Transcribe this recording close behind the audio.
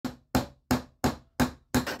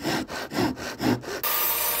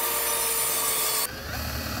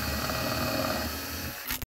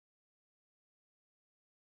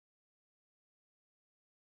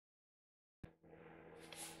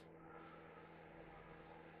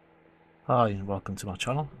Hi and welcome to my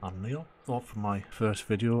channel. I'm Neil. Thought for my first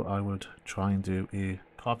video I would try and do a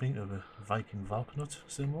carving of a Viking Valknut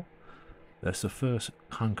symbol. That's the first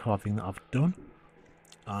hand carving that I've done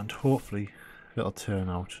and hopefully it'll turn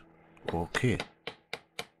out okay.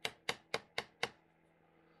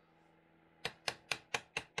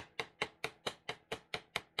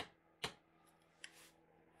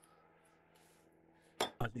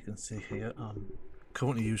 As you can see here, I'm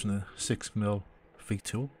currently using a 6mm feed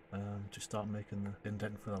tool to start making the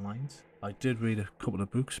indenting for the lines. I did read a couple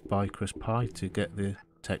of books by Chris Pye to get the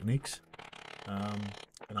techniques,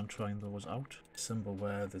 and I'm trying those out. A symbol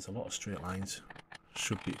where there's a lot of straight lines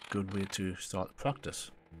should be a good way to start the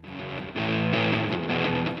practice.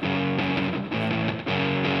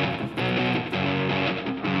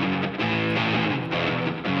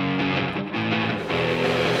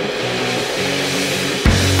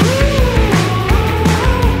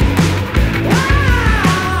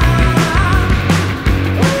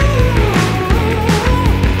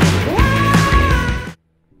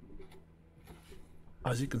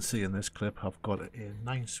 As you can see in this clip, I've got a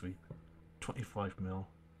 9 sweep 25mm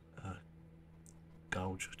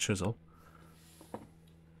gouge chisel.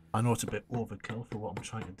 I know it's a bit overkill for what I'm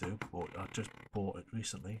trying to do, but I just bought it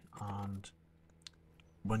recently, and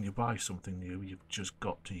when you buy something new you've just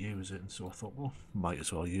got to use it, and so I thought, well, might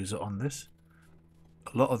as well use it on this.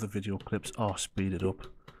 A lot of the video clips are speeded up.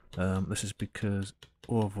 This is because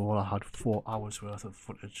overall I had 4 hours worth of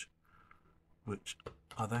footage, which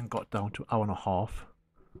I then got down to 1.5 hours,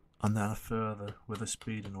 and then further with the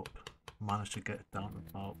speeding up managed to get it down to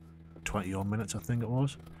about 20 odd minutes, I think it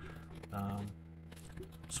was.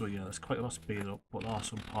 So yeah, there's quite a lot speeded up, but there are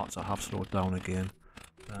some parts I have slowed down again.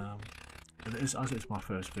 And it is, as it's my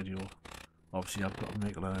first video, obviously I've got to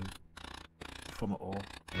make a learn from it all.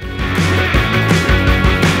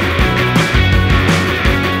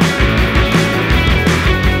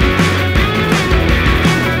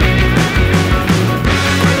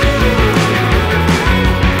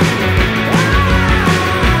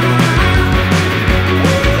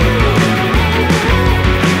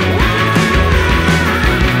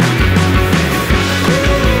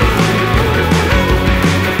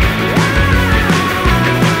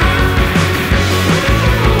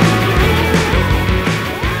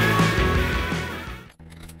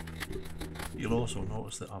 You'll also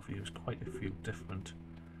notice that I've used quite a few different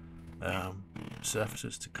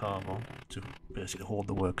surfaces to carve on to basically hold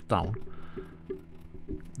the work down.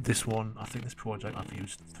 This one, I think this project I've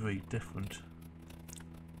used 3 different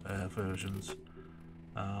versions.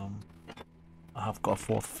 I have got a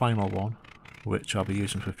 4th final one which I'll be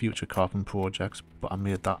using for future carving projects, but I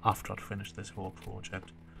made that after I'd finished this whole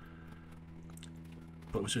project.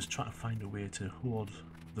 But I was just trying to find a way to hold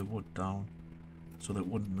the wood down so that it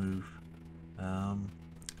wouldn't move.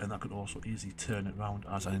 And I could also easily turn it around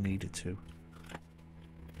as I needed to.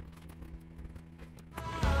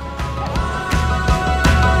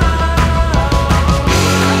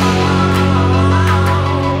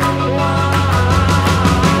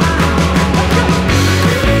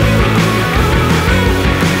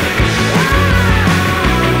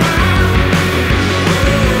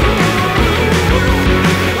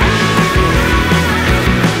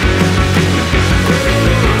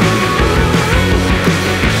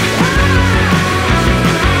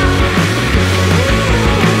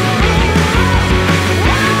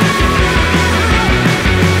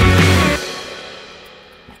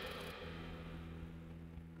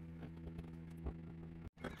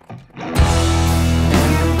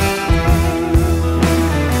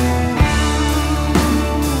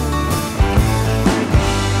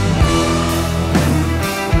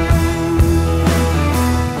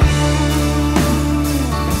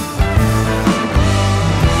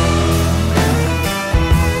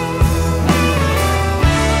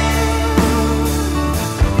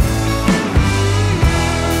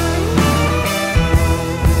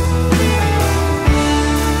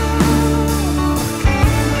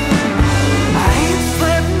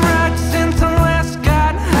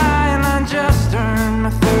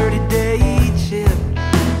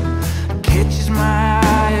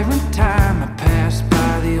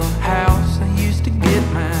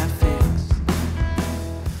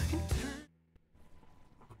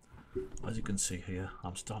 As you can see here,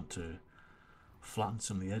 I'm starting to flatten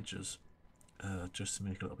some of the edges just to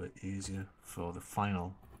make it a little bit easier for the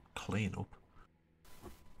final cleanup.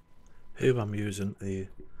 Here I'm using a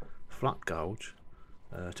flat gouge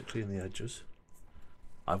to clean the edges.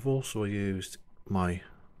 I've also used my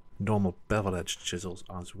normal bevel edge chisels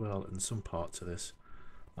as well in some parts of this,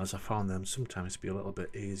 as I found them sometimes to be a little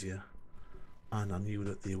bit easier, and I knew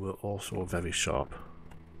that they were also very sharp.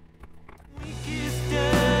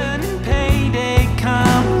 Payday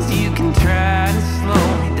comes, you can try to slow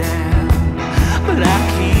me down, but I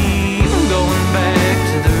keep going back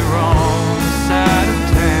to the wrong side of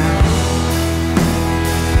town.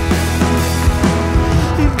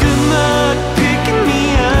 Good luck picking me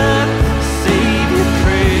up, save your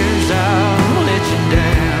prayers, I'll let you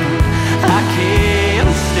down. I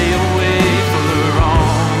can't stay away from the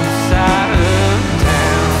wrong side of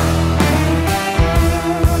town.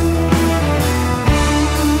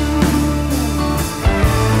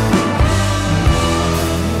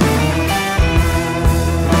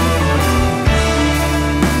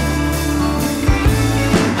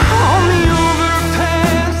 On the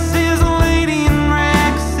overpass is a lady in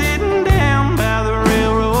rags sitting down by the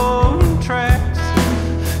railroad tracks.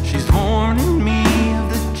 She's warning me of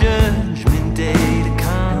the judgment day to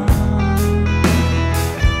come.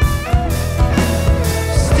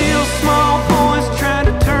 Still small voice trying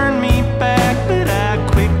to turn me back, but I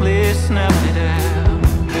quickly snuffed it out.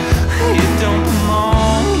 It don't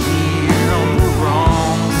belong here on the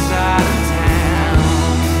wrong side of town.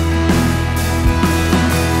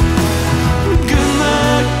 Good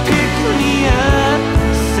luck picking me up,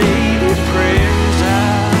 save your prayers,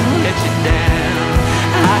 I'll let you down.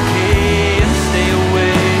 I can't stay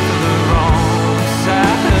away from the wrong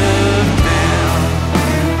side of town.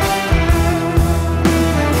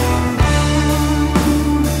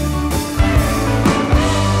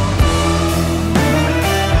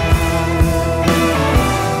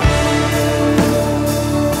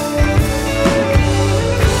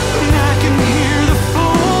 And I can hear the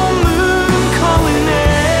full moon calling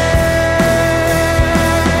out.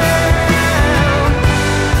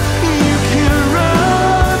 You can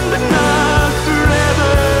run, but not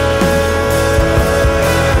forever.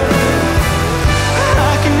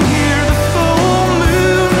 I can hear the full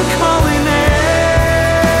moon calling out.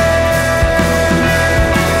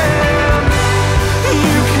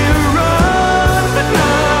 You can run, but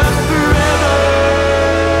not forever.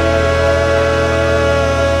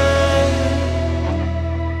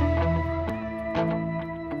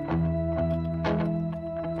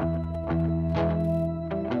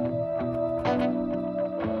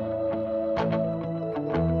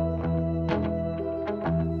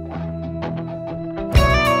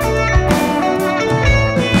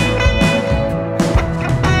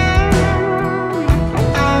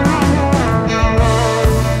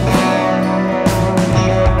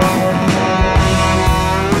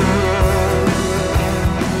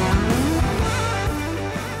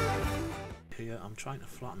 Here I'm trying to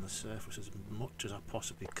flatten the surface as much as I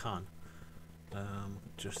possibly can,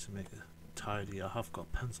 just to make it tidy. I have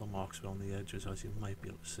got pencil marks around the edges, as you might be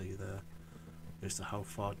able to see there, as to how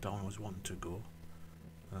far down I was wanting to go.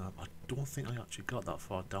 I don't think I actually got that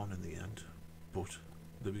far down in the end, but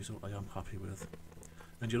the result I am happy with.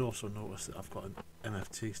 And you'll also notice that I've got an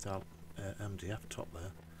MFT style MDF top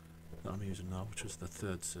there that I'm using now, which is the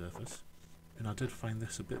third surface. And I did find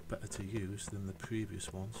this a bit better to use than the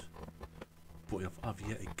previous ones, but I've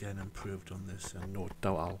yet again improved on this, and no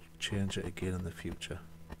doubt I'll change it again in the future.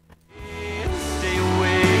 Stay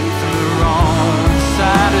away from the wrong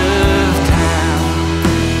side of town.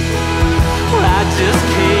 I just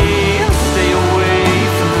can't stay away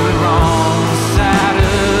from the wrong side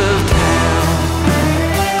of town.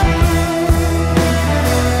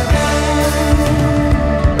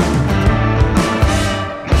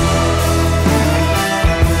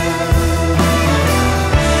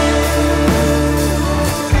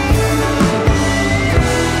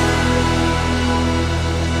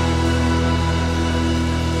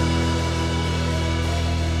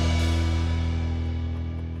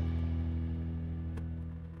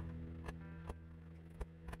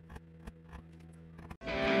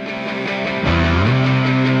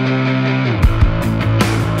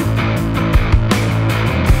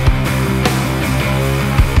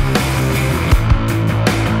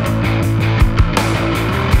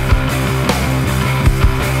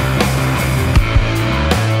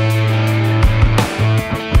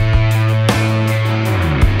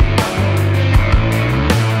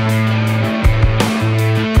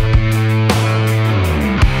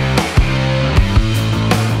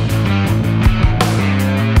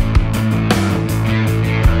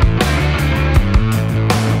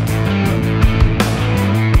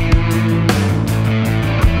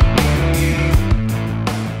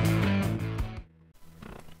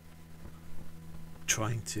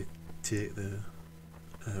 Trying to take the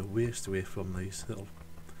waste away from these little,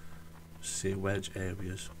 say, wedge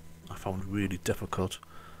areas, I found really difficult.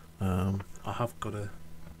 I have got a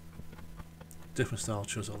different style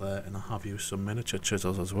chisel there, and I have used some miniature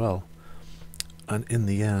chisels as well, and in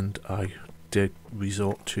the end I did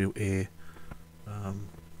resort to a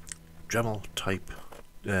Dremel type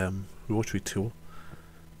rotary tool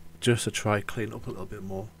just to try clean up a little bit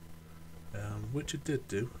more, which it did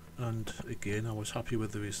do, and again I was happy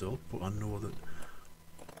with the result, but I know that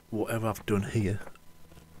whatever I've done here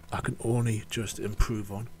I can only just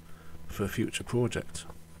improve on for future projects.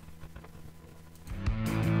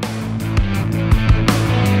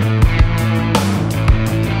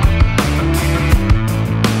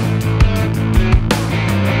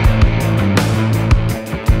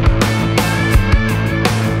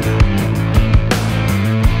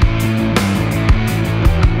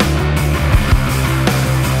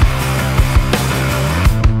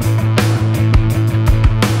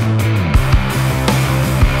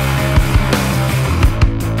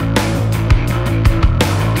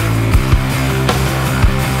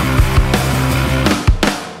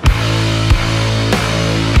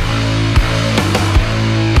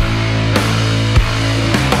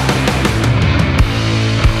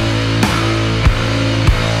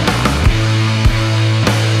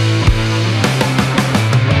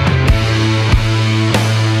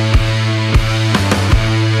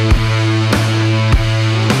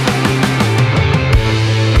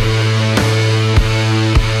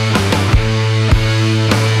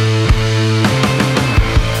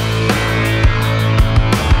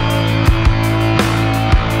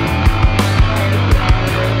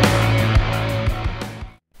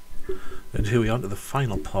 And here we are to the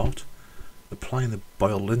final part, applying the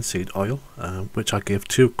boiled linseed oil, which I gave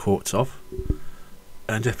 2 coats of.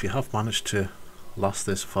 And if you have managed to last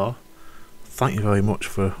this far, thank you very much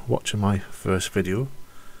for watching my first video.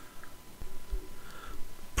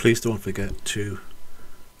 Please don't forget to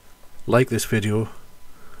like this video,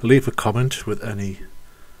 leave a comment with any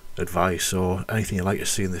advice or anything you'd like to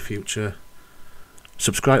see in the future.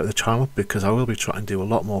 Subscribe to the channel because I will be trying to do a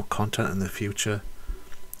lot more content in the future.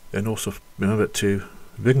 And also remember to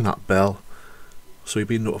ring that bell so you'll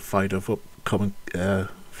be notified of upcoming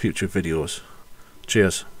future videos.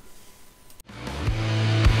 Cheers.